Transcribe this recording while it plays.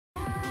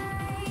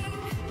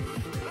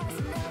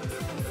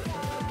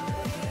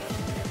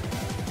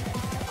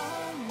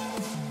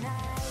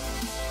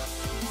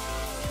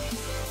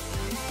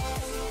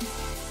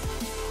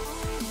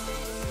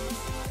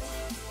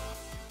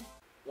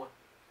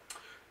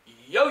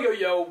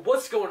Yo,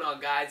 what's going on,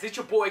 guys? It's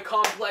your boy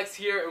Complex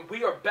here, and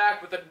we are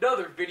back with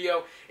another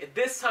video. And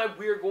this time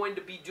we are going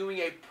to be doing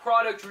a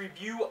product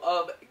review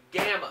of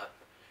Gamma,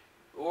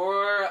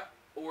 or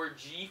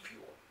G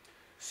Fuel.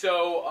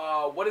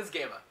 So, what is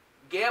Gamma?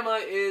 Gamma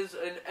is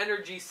an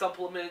energy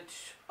supplement.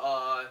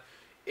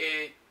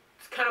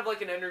 It's kind of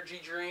like an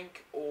energy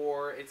drink,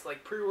 or it's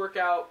like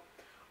pre-workout.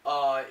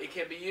 It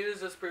can be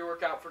used as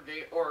pre-workout for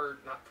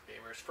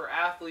for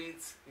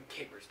athletes.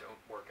 Gamers don't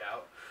work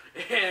out,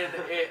 and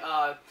it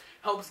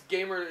helps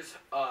gamers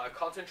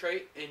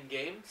concentrate in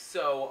games.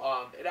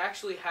 So it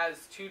actually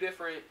has two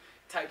different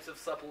types of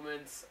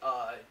supplements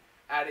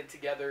added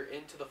together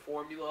into the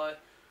formula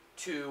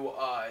to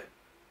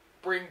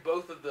bring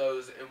both of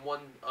those in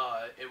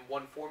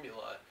one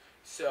formula.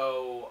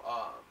 So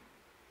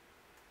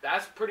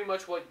that's pretty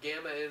much what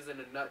Gamma is in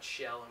a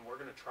nutshell, and we're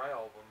gonna try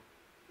all of them.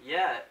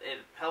 Yeah, it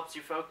helps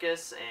you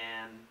focus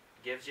and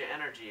gives you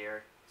energy,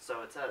 or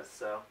so it says.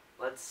 So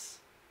let's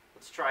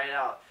try it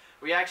out.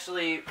 We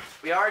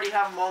already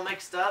have them all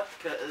mixed up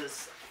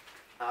because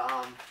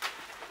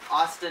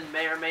Austin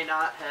may or may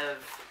not have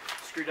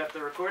screwed up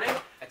the recording.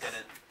 I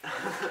didn't.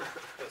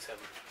 It was him.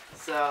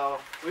 So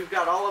we've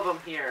got all of them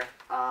here.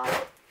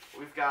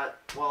 We've got,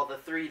 well, the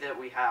three that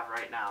we have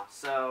right now.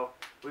 So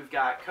we've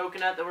got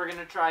coconut that we're going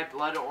to try,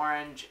 blood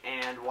orange,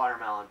 and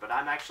watermelon. But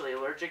I'm actually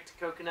allergic to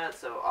coconut,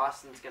 so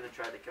Austin's going to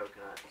try the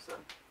coconut. So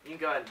you can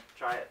go ahead and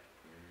try it.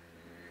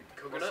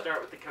 Coconut? We'll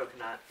start with the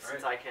coconut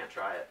since I can't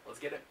try it. Let's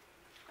get it.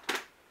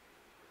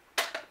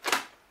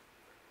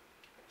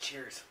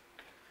 Cheers.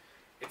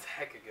 It's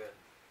hecka good.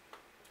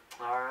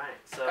 Alright,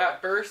 so...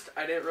 At first,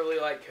 I didn't really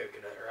like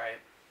coconut,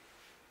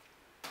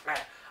 right?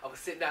 I was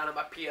sitting down on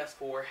my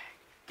PS4.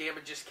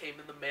 Gamma just came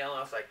in the mail, and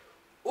I was like,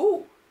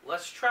 ooh,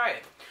 let's try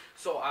it.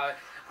 So I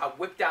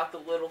whipped out the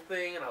little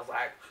thing, and I was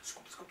like,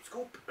 scoop, scoop,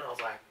 scoop. And I was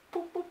like,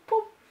 boop, boop,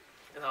 boop.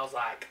 And I was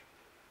like,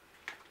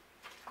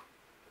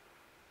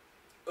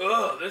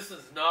 ugh, this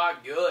is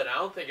not good. I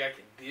don't think I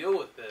can deal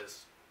with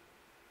this.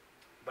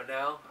 But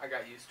now, I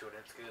got used to it,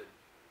 and it's good.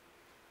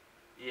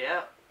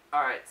 Yeah.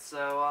 Alright,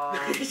 so,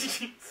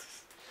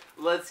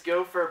 let's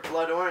go for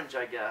blood orange,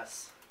 I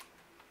guess.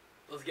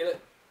 Let's get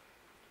it.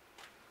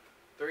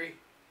 3,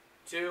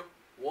 2,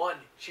 1.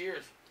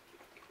 Cheers.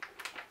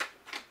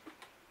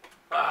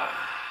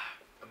 Ah,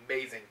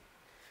 amazing.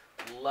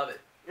 Love it.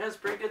 Yeah, it's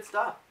pretty good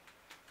stuff.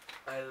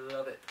 I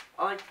love it.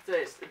 I like the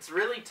taste. It's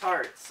really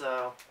tart,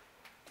 so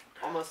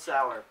almost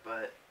sour,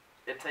 but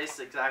it tastes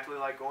exactly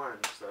like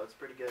orange, so it's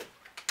pretty good.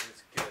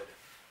 It's good.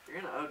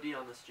 You're gonna OD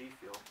on this G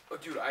Fuel. Oh,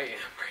 dude, I am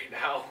right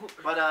now.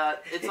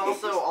 But it's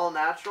also all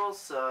natural,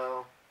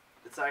 so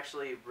it's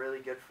actually really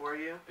good for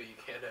you. But you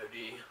can't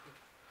OD.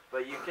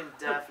 But you can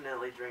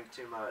definitely drink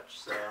too much,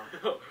 so.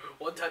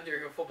 One time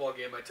during a football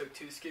game, I took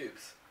 2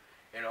 scoops.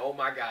 And oh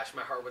my gosh,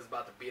 my heart was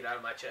about to beat out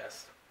of my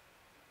chest.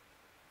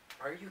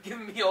 Why are you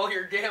giving me all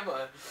your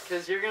Gamma?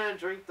 Because you're going to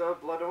drink the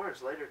blood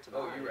orange later tonight.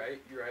 Oh, you're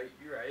right.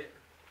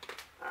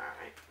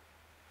 Alright.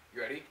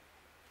 You ready?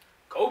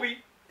 Kobe! You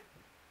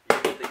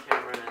get the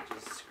camera and it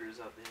just screws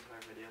up the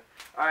entire video.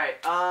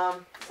 Alright,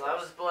 so that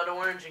was blood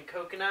orange and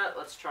coconut.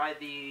 Let's try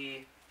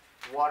the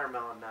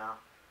watermelon now.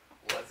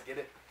 Let's get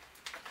it.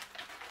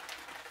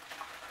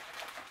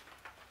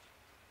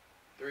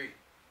 3,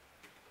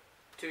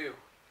 2,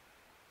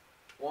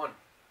 1.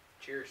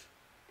 Cheers.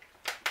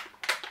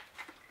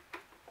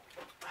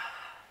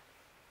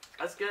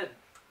 That's good.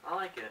 I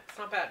like it. It's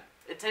not bad.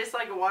 It tastes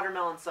like a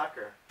watermelon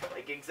sucker.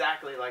 Like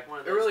exactly like one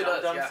of those really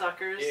Dum does, Dum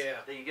suckers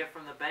that you get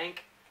from the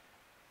bank.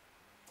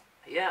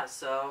 Yeah,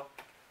 so,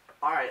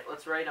 alright,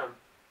 let's rate them.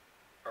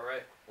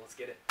 Alright, let's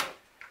get it.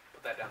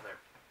 Put that down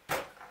there.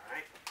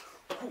 Alright.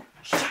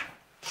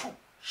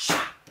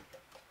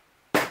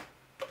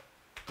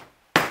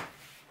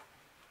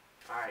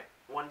 Alright,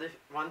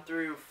 1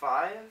 through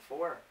 5?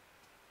 4.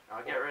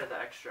 I'll get rid of the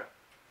extra.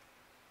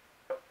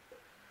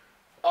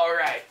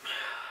 Alright.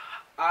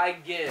 I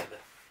give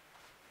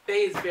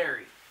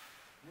Fazeberry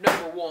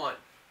number 1.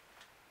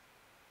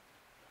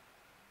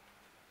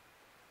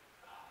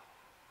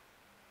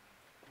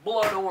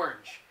 Blood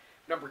orange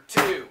number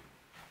 2.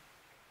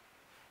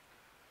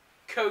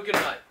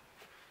 Coconut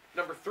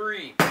number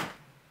 3.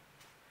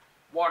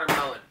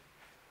 Watermelon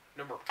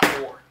number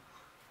 4.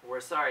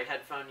 We're sorry,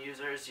 headphone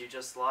users, you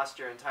just lost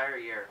your entire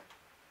ear.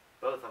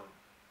 Both of them.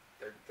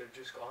 They're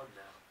just gone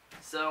now.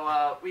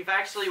 So, we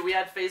had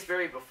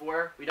Fazeberry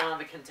before. We don't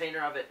have a container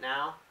of it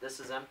now. This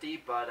is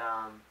empty, but,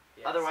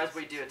 yeah, otherwise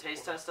we do a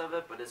taste test of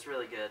it, but it's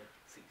really good.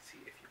 See,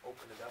 if you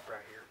open it up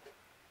right here.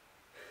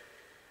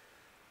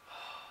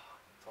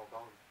 It's all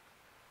gone.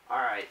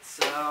 Alright,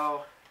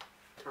 so,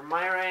 for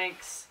my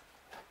ranks,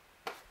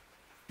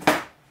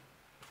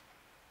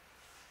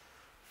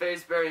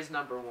 Fazeberry's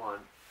number 1.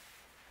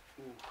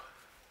 Ooh.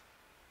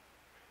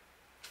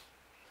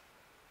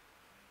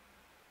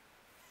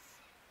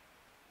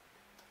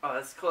 Oh,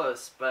 that's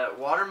close, but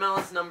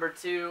watermelon's number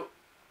 2,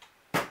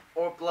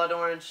 or blood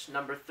orange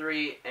number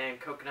 3, and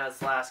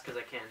coconut's last because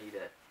I can't eat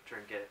it.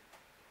 Drink it.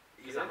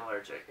 Because I'm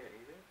allergic. Can't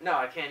eat it? No,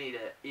 I can't eat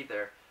it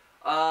either.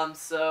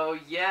 So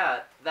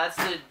yeah, that's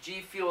the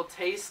G Fuel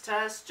taste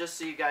test. Just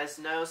so you guys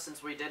know,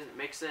 since we didn't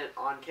mix it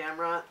on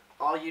camera,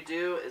 all you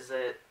do is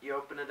that you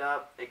open it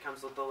up. It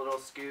comes with a little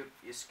scoop.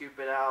 You scoop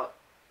it out.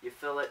 You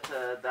fill it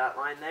to that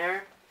line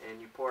there, and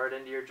you pour it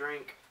into your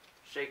drink.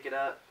 Shake it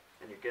up,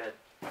 and you're good.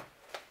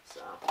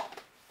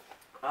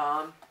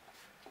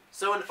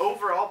 So an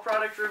overall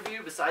product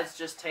review besides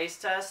just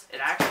taste test, it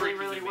actually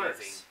really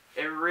works.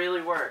 It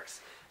really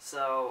works.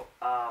 So,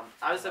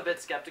 I was a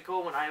bit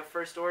skeptical when I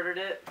first ordered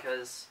it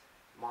because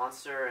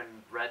Monster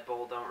and Red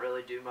Bull don't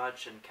really do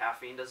much and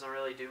caffeine doesn't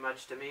really do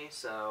much to me.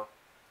 So,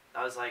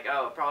 I was like,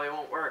 oh, it probably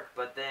won't work.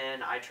 But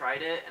then I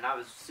tried it and I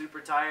was super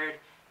tired.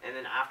 And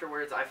then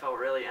afterwards, I felt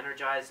really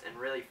energized and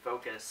really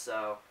focused.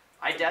 So,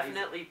 I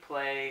definitely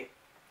play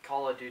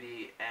Call of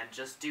Duty and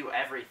just do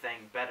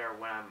everything better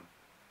when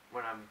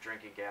I'm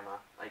drinking Gamma.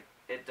 Like,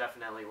 it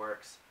definitely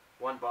works.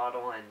 One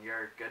bottle and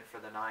you're good for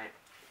the night.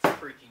 It's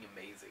freaking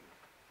amazing.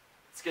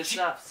 It's good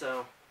stuff,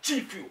 so...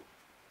 G Fuel!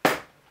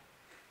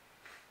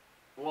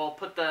 We'll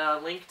put the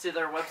link to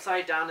their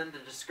website down in the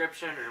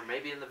description or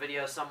maybe in the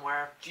video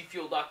somewhere.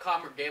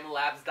 gfuel.com or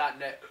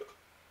gamalabs.net.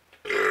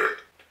 I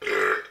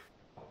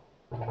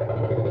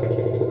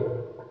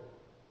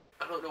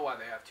don't know why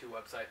they have two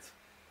websites.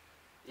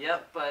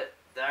 Yep, but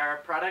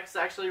their product's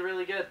actually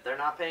really good. They're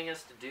not paying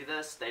us to do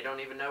this. They don't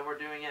even know we're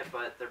doing it,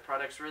 but their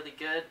product's really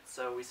good,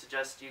 so we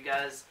suggest you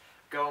guys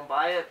go and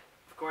buy it.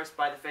 Of course,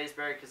 buy the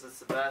Fazeberry because it's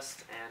the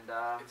best, and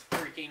it's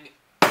freaking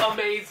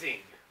amazing.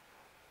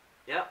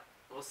 Yep,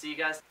 we'll see you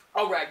guys.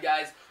 Alright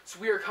guys, so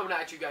we are coming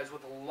at you guys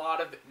with a lot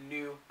of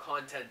new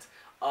content.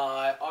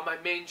 On my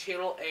main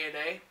channel,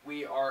 ANA,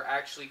 we are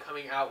actually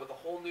coming out with a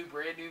whole new,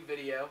 brand new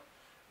video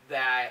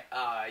that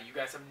you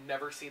guys have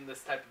never seen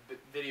this type of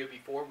video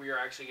before. We are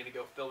actually going to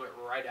go film it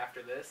right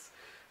after this.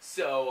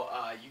 So,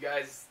 you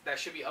guys, that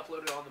should be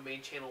uploaded on the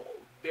main channel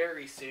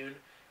very soon.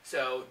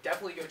 So,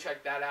 definitely go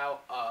check that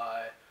out.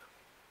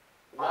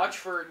 Watch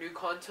for new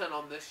content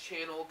on this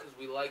channel because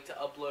we like to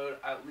upload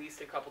at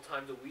least a couple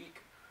times a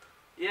week.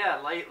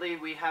 Yeah, lately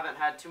we haven't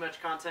had too much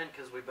content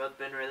because we've both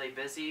been really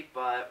busy,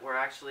 but we're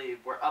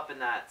up in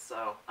that,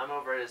 so I'm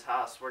over at his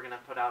house. We're going to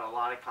put out a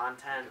lot of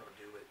content. Don't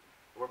do it.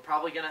 We're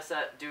probably going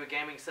to do a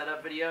gaming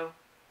setup video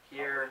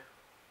here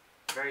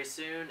very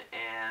soon,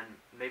 and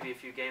maybe a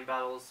few game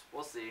battles.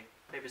 We'll see.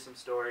 Maybe some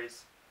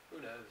stories.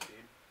 Who knows,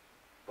 dude?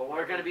 But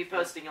we're going to be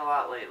posting a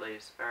lot lately,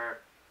 or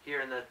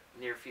here in the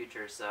near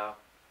future, so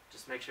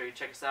just make sure you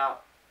check us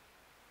out.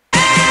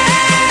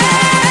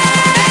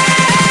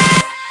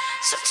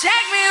 So take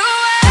me